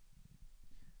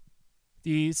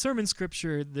The sermon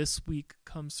scripture this week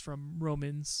comes from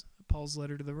Romans, Paul's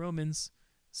letter to the Romans,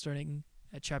 starting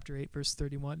at chapter 8, verse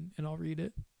 31, and I'll read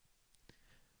it.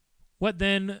 What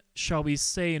then shall we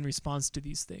say in response to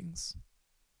these things?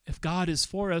 If God is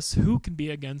for us, who can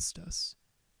be against us?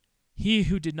 He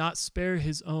who did not spare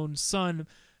his own son,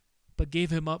 but gave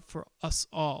him up for us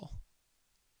all,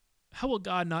 how will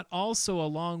God not also,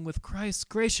 along with Christ,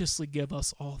 graciously give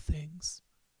us all things?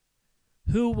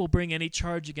 Who will bring any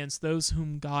charge against those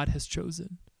whom God has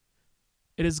chosen?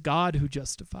 It is God who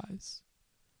justifies.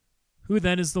 Who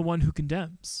then is the one who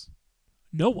condemns?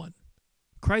 No one.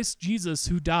 Christ Jesus,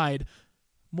 who died,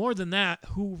 more than that,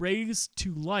 who raised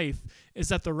to life,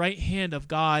 is at the right hand of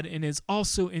God and is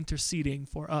also interceding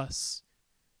for us.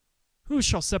 Who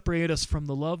shall separate us from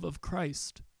the love of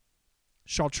Christ?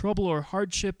 Shall trouble or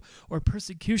hardship or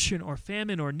persecution or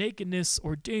famine or nakedness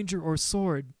or danger or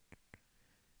sword?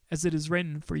 As it is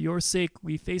written, for your sake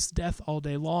we face death all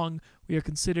day long. We are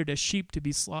considered as sheep to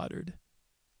be slaughtered.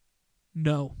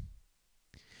 No.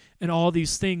 In all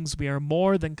these things we are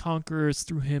more than conquerors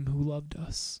through him who loved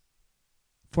us.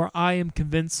 For I am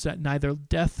convinced that neither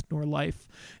death nor life,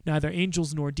 neither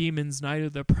angels nor demons, neither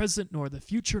the present nor the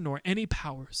future, nor any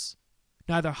powers,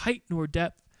 neither height nor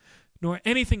depth, nor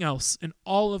anything else in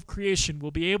all of creation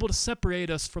will be able to separate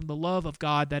us from the love of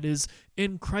God that is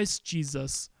in Christ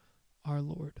Jesus our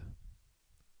Lord.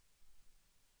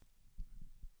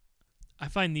 I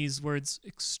find these words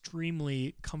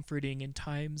extremely comforting in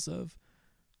times of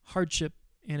hardship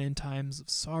and in times of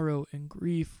sorrow and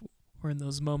grief, or in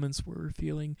those moments where we're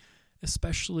feeling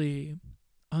especially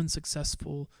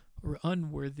unsuccessful or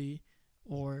unworthy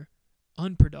or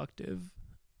unproductive.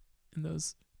 In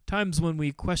those times when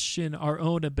we question our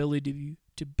own ability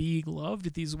to be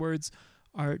loved, these words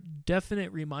are definite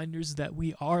reminders that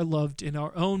we are loved, and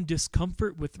our own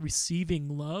discomfort with receiving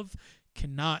love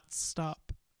cannot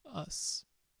stop us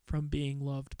from being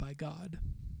loved by God.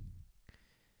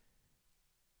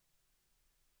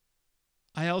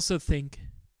 I also think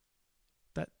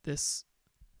that this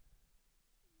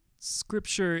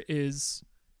scripture is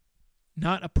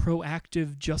not a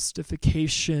proactive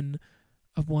justification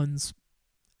of one's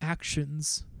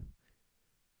actions,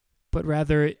 but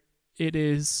rather it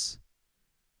is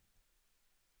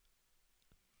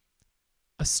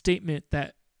a statement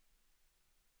that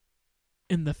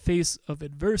in the face of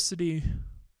adversity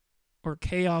or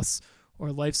chaos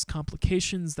or life's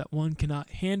complications that one cannot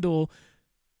handle,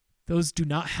 those do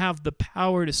not have the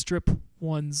power to strip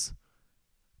one's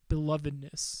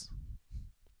belovedness.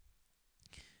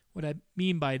 What I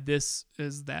mean by this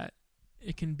is that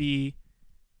it can be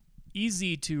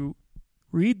easy to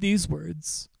read these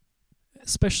words,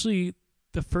 especially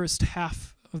the first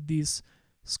half of these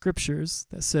scriptures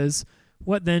that says,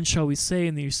 what then shall we say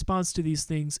in the response to these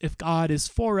things? If God is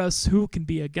for us, who can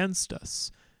be against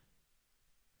us?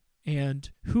 And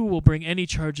who will bring any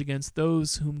charge against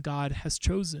those whom God has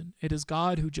chosen? It is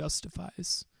God who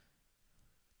justifies.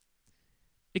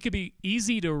 It could be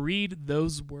easy to read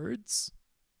those words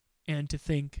and to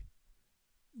think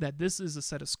that this is a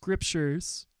set of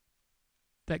scriptures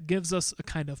that gives us a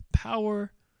kind of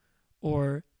power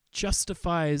or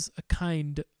justifies a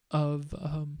kind of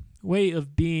way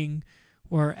of being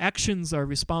where our actions are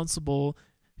responsible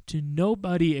to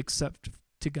nobody except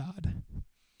to God.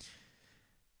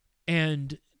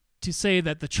 And to say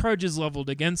that the charges leveled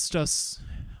against us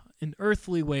in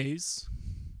earthly ways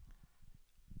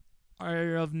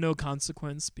are of no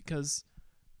consequence because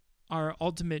our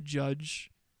ultimate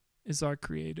judge is our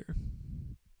Creator.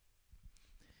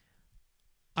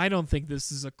 I don't think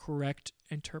this is a correct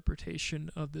interpretation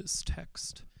of this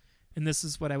text. And this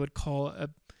is what I would call a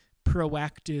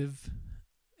proactive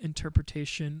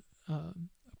interpretation,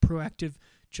 proactive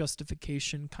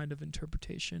justification kind of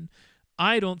interpretation.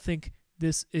 I don't think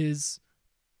this is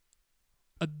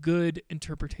a good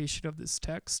interpretation of this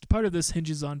text. Part of this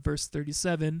hinges on verse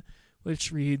 37,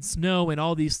 which reads, no, in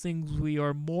all these things we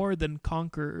are more than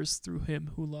conquerors through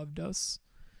him who loved us.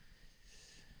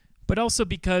 But also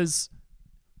because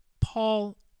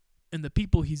Paul and the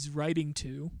people he's writing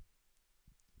to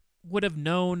would have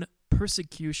known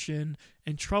persecution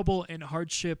and trouble and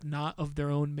hardship not of their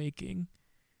own making.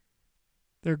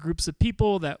 There are groups of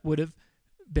people that would have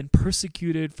been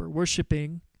persecuted for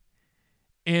worshiping.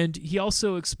 And he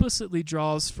also explicitly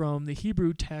draws from the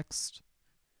Hebrew text.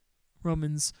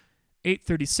 Romans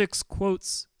 8:36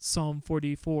 quotes Psalm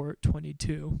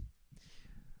 44:22.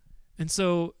 And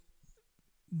so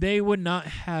they would not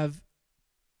have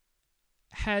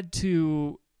had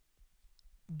to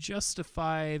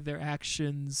justify their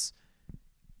actions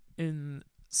in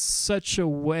such a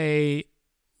way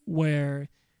where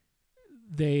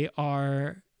they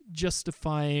are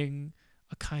justifying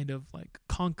a kind of like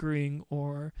conquering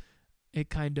or a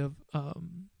kind of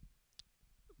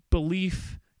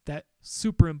belief that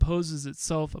superimposes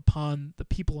itself upon the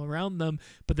people around them,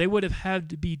 but they would have had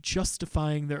to be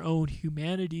justifying their own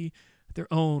humanity, their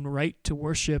own right to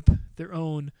worship, their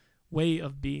own way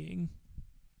of being.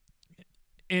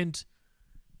 And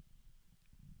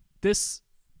this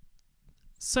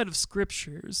set of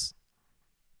scriptures,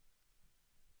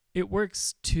 it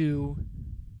works to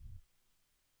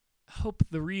help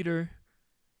the reader,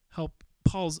 help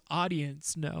Paul's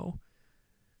audience know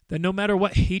that no matter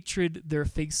what hatred they're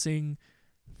facing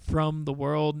from the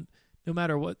world, no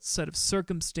matter what set of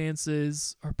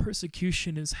circumstances or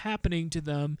persecution is happening to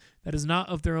them that is not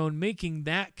of their own making,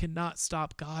 that cannot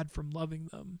stop God from loving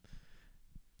them.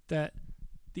 That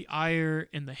the ire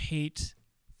and the hate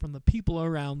from the people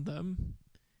around them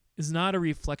is not a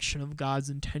reflection of God's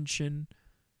intention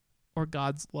or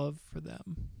God's love for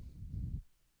them.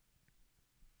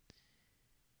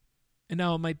 And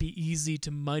now it might be easy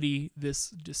to muddy this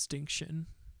distinction,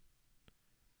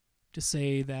 to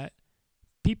say that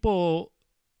people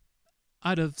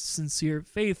out of sincere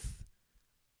faith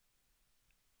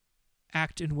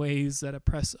act in ways that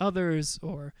oppress others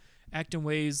or act in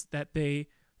ways that they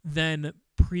then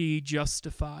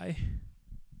pre-justify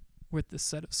with the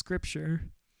set of scripture.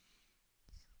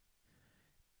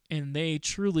 And they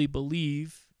truly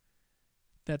believe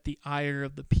that the ire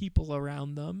of the people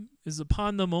around them is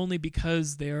upon them only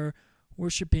because they're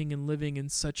worshiping and living in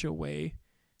such a way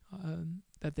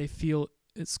that they feel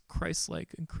is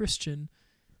Christ-like and Christian,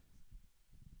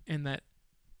 and that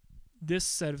this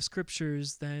set of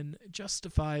scriptures then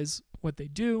justifies what they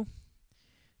do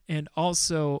and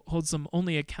also holds them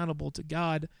only accountable to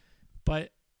God.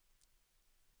 But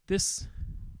this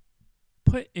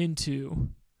put into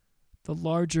the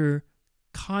larger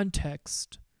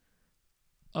context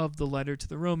of the letter to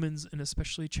the Romans, and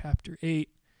especially chapter 8,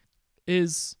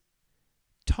 is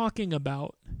talking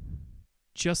about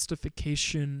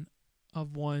justification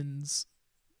of one's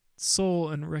soul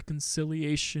and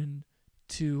reconciliation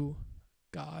to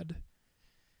God.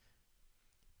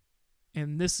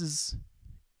 And this is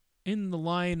in the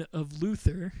line of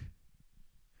Luther,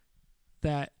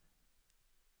 that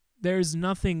there's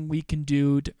nothing we can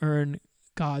do to earn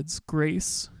God's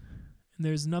grace. And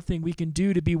there's nothing we can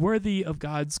do to be worthy of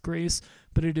God's grace,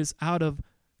 but it is out of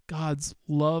God's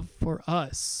love for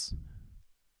us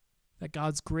that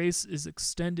God's grace is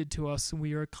extended to us and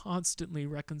we are constantly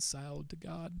reconciled to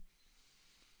God.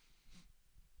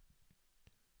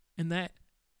 And that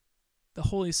the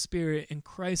Holy Spirit and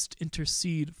Christ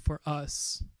intercede for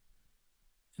us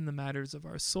in the matters of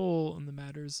our soul and the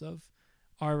matters of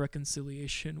our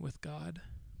reconciliation with God.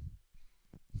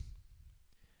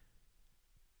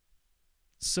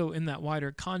 So in that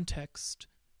wider context,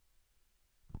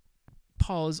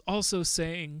 Paul is also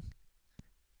saying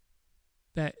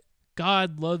that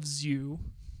God loves you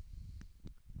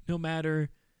no matter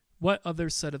what other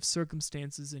set of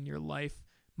circumstances in your life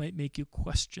might make you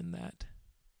question that.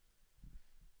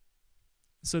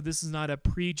 So this is not a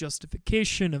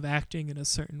pre-justification of acting in a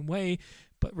certain way,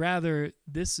 but rather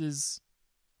this is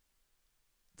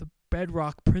the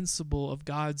bedrock principle of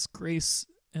God's grace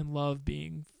and love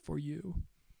being for you.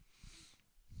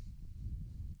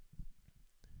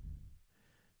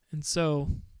 And so,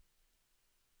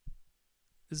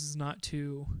 this is not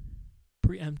to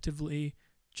preemptively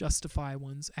justify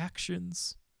one's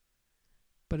actions,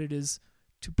 but it is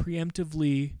to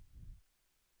preemptively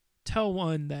tell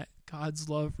one that God's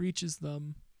love reaches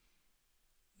them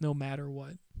no matter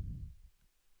what.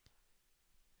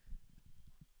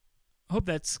 I hope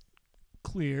that's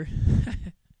clear.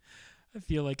 I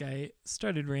feel like I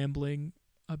started rambling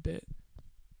a bit,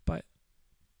 but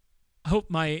I hope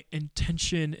my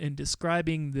intention in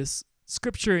describing this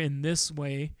scripture in this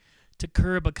way to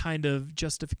curb a kind of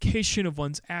justification of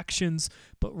one's actions,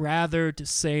 but rather to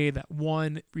say that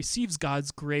one receives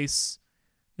God's grace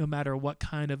no matter what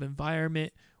kind of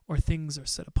environment or things are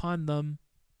set upon them,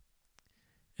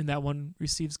 and that one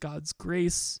receives God's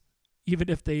grace even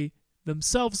if they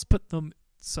themselves put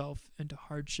themselves into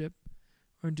hardship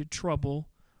or into trouble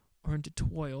or into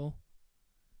toil,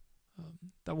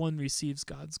 that one receives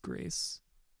God's grace.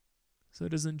 So it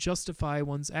doesn't justify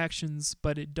one's actions,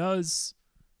 but it does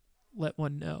let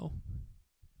one know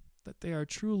that they are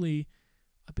truly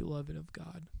a beloved of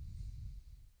God.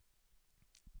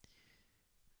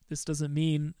 This doesn't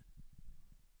mean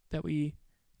that we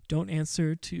don't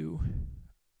answer to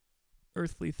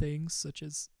earthly things such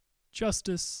as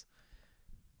justice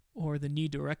or the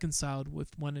need to reconcile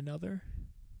with one another,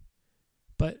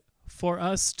 but for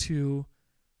us to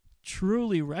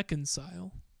truly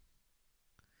reconcile,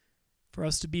 for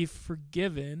us to be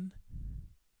forgiven,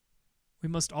 we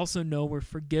must also know we're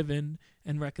forgiven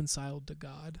and reconciled to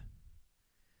God.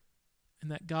 And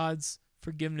that God's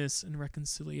forgiveness and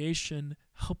reconciliation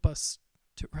help us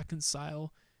to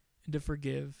reconcile and to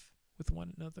forgive with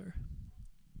one another.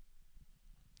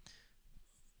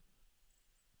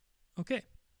 Okay.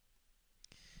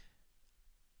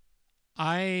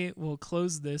 I will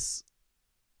close this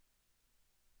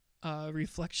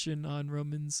reflection on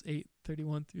Romans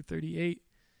 8:31 through 38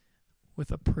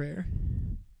 with a prayer.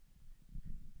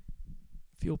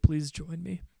 If you'll please join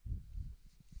me.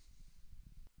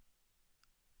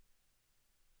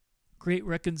 Great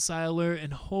reconciler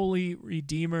and holy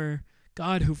redeemer,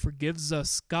 God who forgives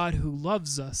us, God who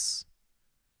loves us,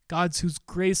 God whose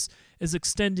grace is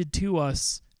extended to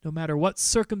us no matter what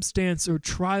circumstance or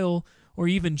trial or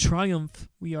even triumph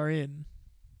we are in.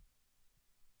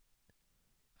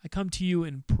 I come to you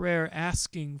in prayer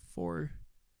asking for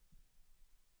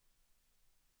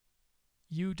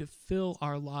you to fill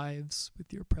our lives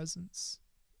with your presence.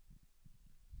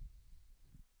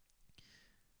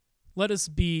 Let us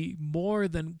be more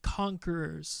than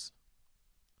conquerors.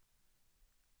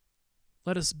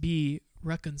 Let us be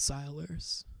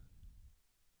reconcilers.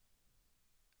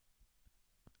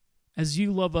 As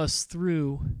you love us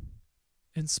through,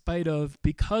 in spite of,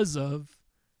 because of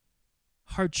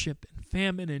hardship and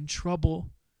famine and trouble,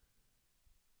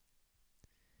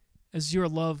 as your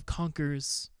love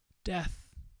conquers death,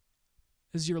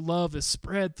 as your love is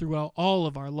spread throughout all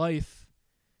of our life,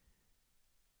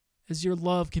 as your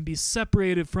love can be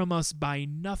separated from us by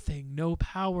nothing, no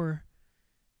power,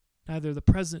 neither the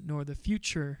present nor the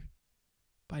future,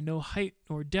 by no height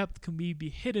nor depth can we be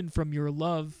hidden from your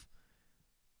love.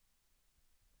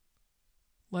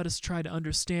 Let us try to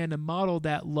understand and model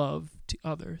that love to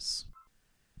others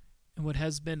in what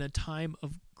has been a time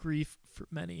of grief for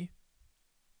many,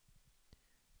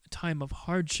 a time of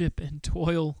hardship and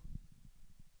toil,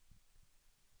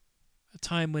 a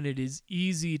time when it is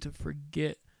easy to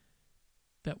forget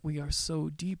that we are so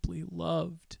deeply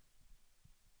loved.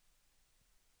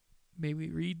 May we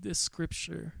read this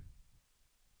scripture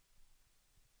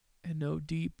and know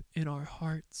deep in our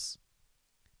hearts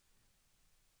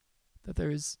that there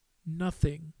is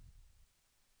nothing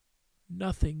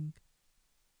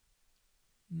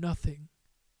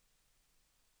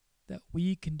that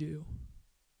we can do,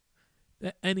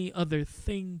 that any other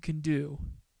thing can do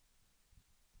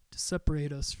to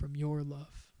separate us from your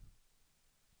love.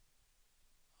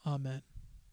 Amen.